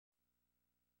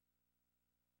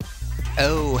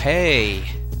Oh, hey!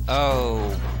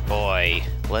 Oh, boy.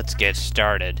 Let's get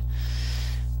started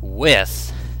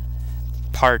with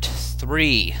part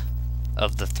 3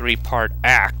 of the 3-part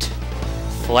act,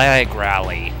 Flag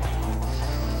Rally.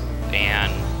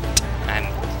 And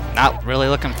I'm not really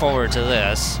looking forward to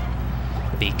this,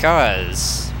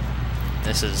 because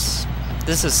this is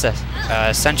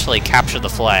essentially capture the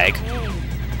flag.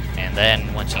 And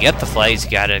then once you get the flags, you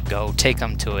gotta go take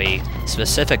them to a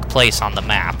specific place on the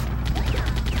map.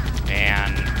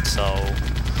 And so,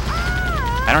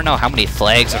 I don't know how many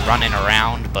flags are running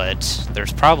around, but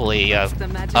there's probably up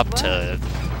to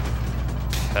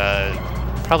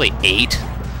probably 8,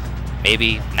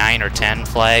 maybe 9 or 10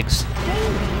 flags.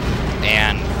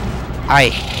 And I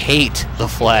hate the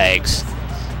flags.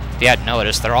 If you hadn't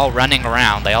noticed, they're all running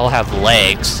around, they all have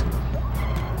legs,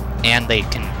 and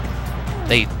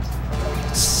they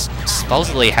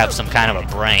supposedly have some kind of a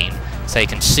brain, so they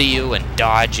can see you and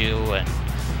dodge you, and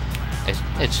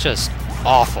it's just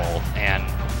awful. And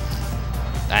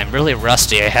I'm really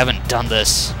rusty. I haven't done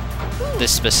this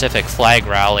specific flag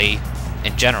rally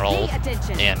in general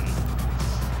in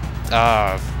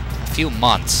a few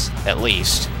months at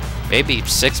least, maybe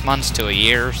 6 months to a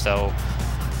year. So,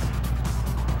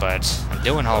 but I'm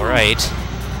doing all right.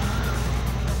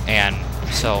 And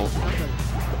so,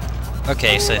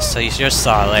 okay, so you just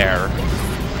saw there,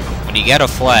 when you get a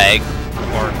flag,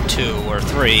 or 2, or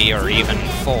 3, or even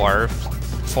 4,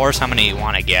 4 is how many you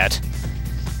want to get,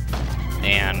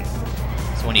 and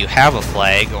so when you have a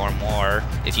flag or more,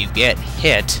 if you get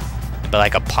hit by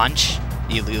like a punch,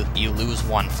 you lose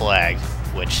 1 flag,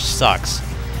 which sucks.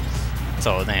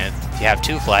 So then if you have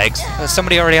 2 flags,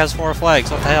 somebody already has 4 flags,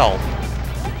 what the hell?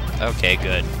 Okay,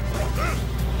 good.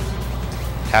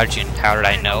 How did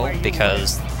I know?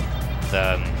 Because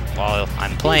while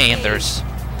I'm playing, there's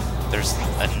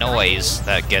a noise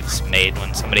that gets made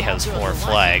when somebody has 4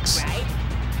 flags.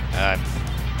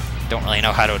 Don't really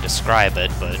know how to describe it,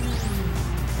 but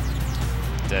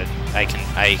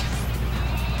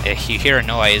if you hear a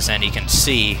noise and you can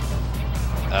see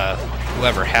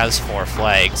whoever has 4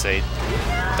 flags,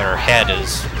 their head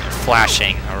is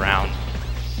flashing around.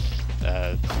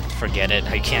 Forget it,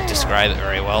 I can't describe it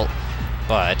very well.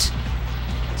 But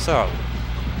so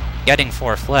getting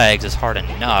 4 flags is hard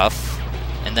enough,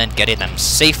 and then getting them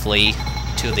safely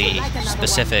to the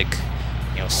specific,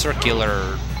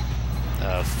 circular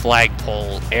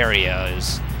flagpole area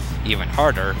is even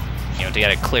harder, to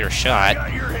get a clear shot.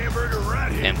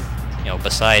 And,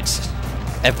 besides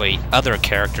every other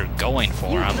character going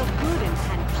for them,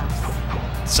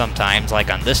 sometimes, like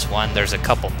on this one, there's a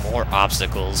couple more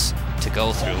obstacles to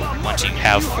go through once you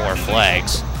have 4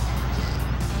 flags.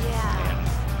 And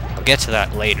I'll get to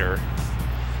that later.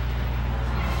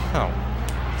 Oh.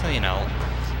 So,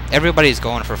 everybody's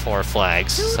going for 4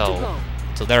 flags, so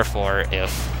therefore,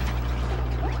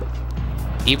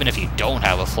 even if you don't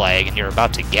have a flag and you're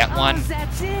about to get one,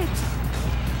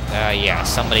 yeah,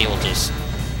 somebody will just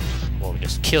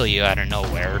kill you out of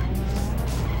nowhere.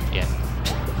 And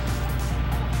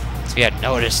if you had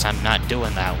noticed, I'm not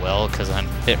doing that well because I'm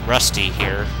a bit rusty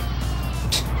here,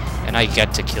 and I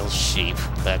get to kill sheep.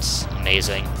 That's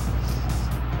amazing.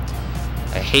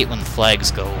 I hate when flags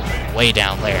go way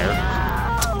down there.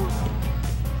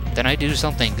 Then I do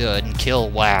something good and kill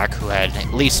Whack, who had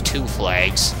at least 2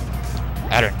 flags.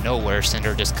 Out of nowhere,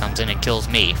 Cinder just comes in and kills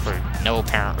me for no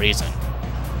apparent reason.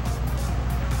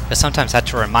 I sometimes have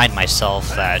to remind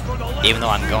myself that even though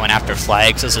I'm going after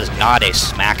flags, this is not a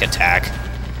smack attack.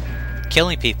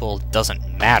 Killing people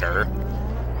doesn't matter.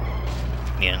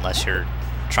 I mean, unless you're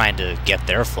trying to get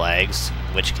their flags,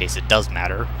 in which case it does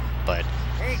matter. But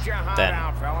then,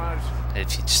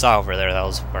 if you saw over there, that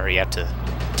was where you have to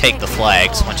take the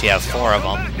flags once you have 4 of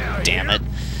them. Damn it.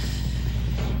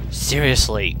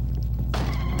 Seriously,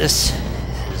 this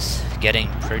is getting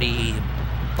pretty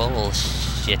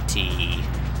bullshitty.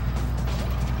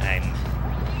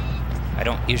 I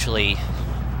don't usually,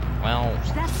 well,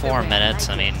 4 minutes,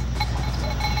 I mean,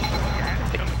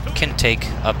 it can take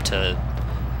up to,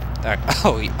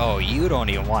 oh, you don't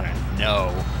even want to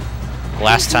know.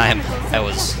 Last time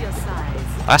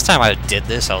I did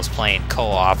this, I was playing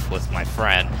co-op with my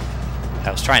friend.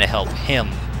 I was trying to help him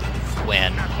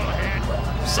win,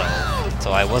 so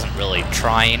I wasn't really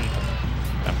trying.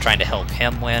 I'm trying to help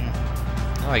him win.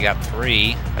 Oh, I got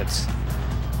 3.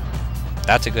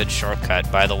 That's a good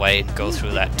shortcut, by the way. Go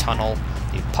through that tunnel,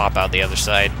 you pop out the other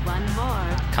side.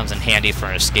 Comes in handy for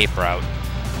an escape route.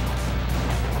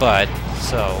 But,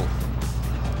 so,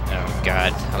 oh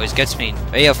god, always gets me.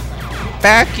 Hey, a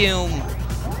vacuum!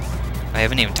 I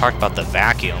haven't even talked about the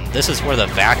vacuum. This is where the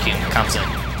vacuum comes in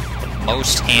the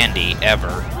most handy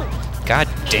ever. God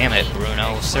damn it,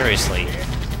 Bruno. Seriously.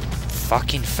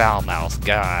 Fucking foul mouth,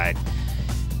 God.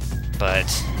 But,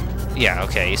 yeah,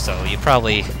 okay, so you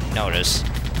probably notice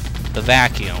the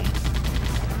vacuum.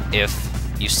 If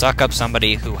you suck up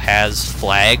somebody who has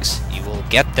flags, you will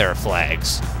get their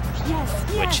flags,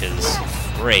 which is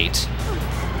great,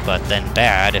 but then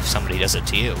bad if somebody does it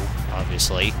to you,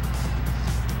 obviously.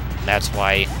 That's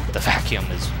why the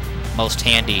vacuum is most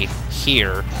handy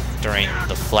here during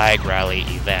the flag rally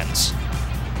events.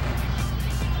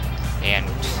 And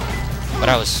what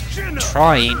I was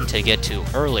trying to get to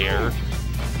earlier,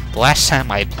 the last time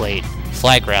I played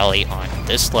flag rally on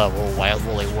this level, Wild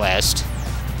Woolly West,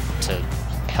 to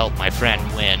help my friend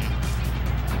win,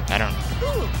 I don't,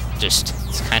 just,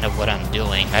 it's kind of what I'm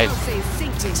doing.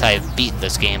 Since I've beaten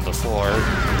this game before,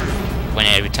 when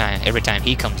every time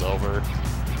he comes over,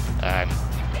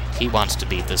 he wants to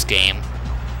beat this game.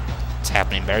 It's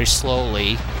happening very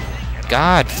slowly.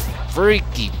 God,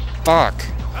 freaky fuck.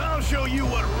 I'll show you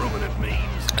what ruminant means.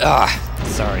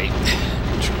 Sorry.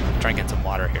 Drinking some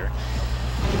water here.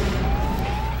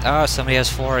 Somebody has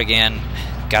 4 again.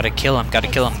 Gotta kill him, gotta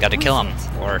kill him, gotta kill him.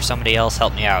 Or somebody else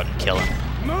help me out and kill him.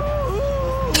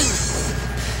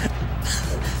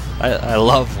 I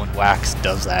love when Wax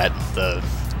does that, the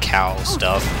cow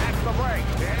stuff.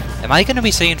 Am I gonna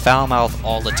be saying foul mouth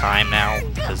all the time now?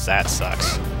 Because that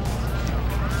sucks.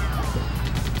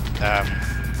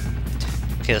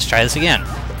 Okay, let's try this again.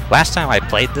 Last time I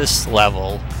played this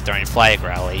level during Flag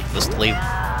Rally,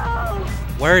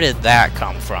 where did that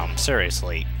come from?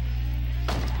 Seriously.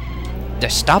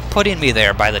 Just stop putting me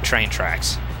there by the train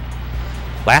tracks.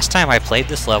 Last time I played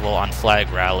this level on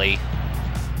Flag Rally,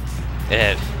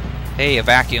 hey, a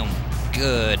vacuum.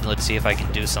 Good. Let's see if I can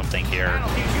do something here.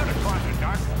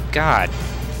 God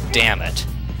damn it.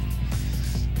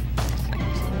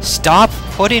 Stop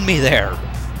putting me there!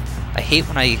 I hate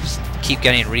when I keep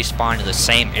getting respawned in the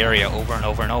same area over and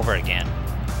over and over again.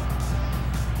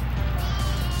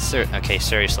 Okay,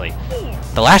 seriously.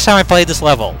 The last time I played this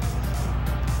level,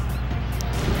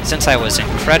 since I was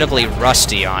incredibly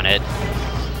rusty on it,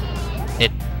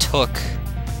 it took,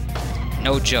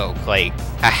 no joke, like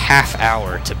a half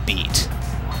hour to beat.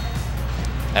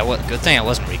 Good thing I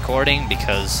wasn't recording,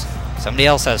 because somebody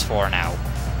else has 4 now.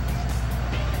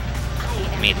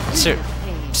 I mean,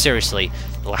 seriously,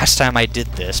 the last time I did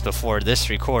this, before this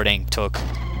recording, took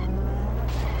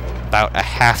about a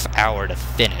half hour to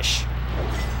finish.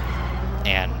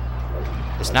 And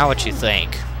it's not what you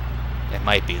think. It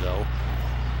might be, though.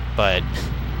 But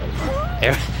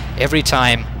every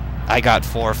time I got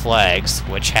 4 flags,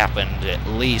 which happened at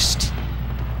least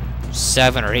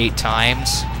 7 or 8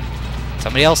 times,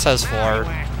 somebody else has 4,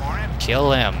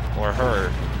 kill him or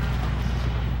her.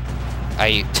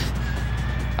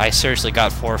 I seriously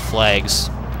got 4 flags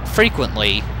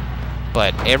frequently,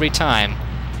 but every time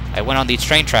I went on these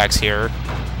train tracks here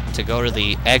to go to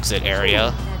the exit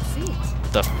area,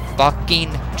 the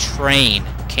fucking train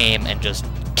came and just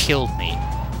killed me.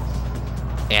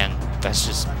 And that's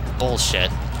just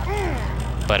bullshit.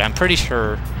 But I'm pretty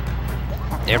sure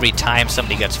every time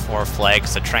somebody gets 4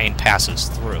 flags, the train passes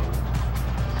through.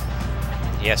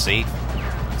 Yeah, see?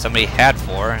 Somebody had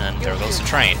 4, and then there goes the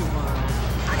train.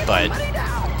 But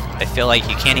I feel like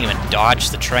you can't even dodge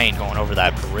the train going over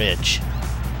that bridge.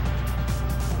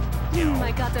 You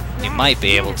know, you might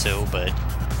be able to, but...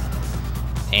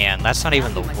 And that's not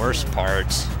even the worst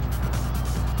part.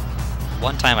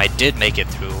 One time I did make it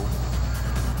through.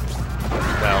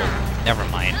 Well, never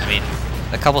mind. I mean,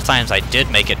 a couple times I did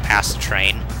make it past the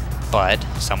train, but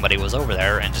somebody was over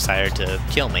there and decided to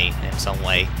kill me in some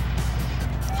way.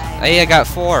 Hey, I got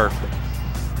 4!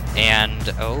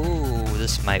 And, oh,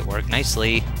 this might work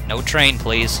nicely. No train,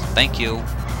 please. Thank you.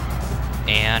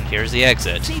 And here's the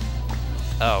exit.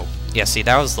 Oh, yeah, see,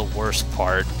 that was the worst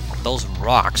part. Those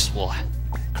rocks will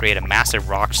create a massive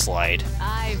rock slide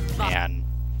and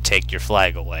take your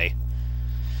flag away.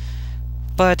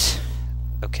 But,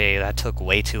 okay, that took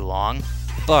way too long.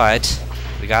 But,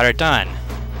 we got it done.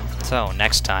 So,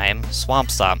 next time,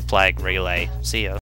 Swamp Stop Flag Relay. See ya.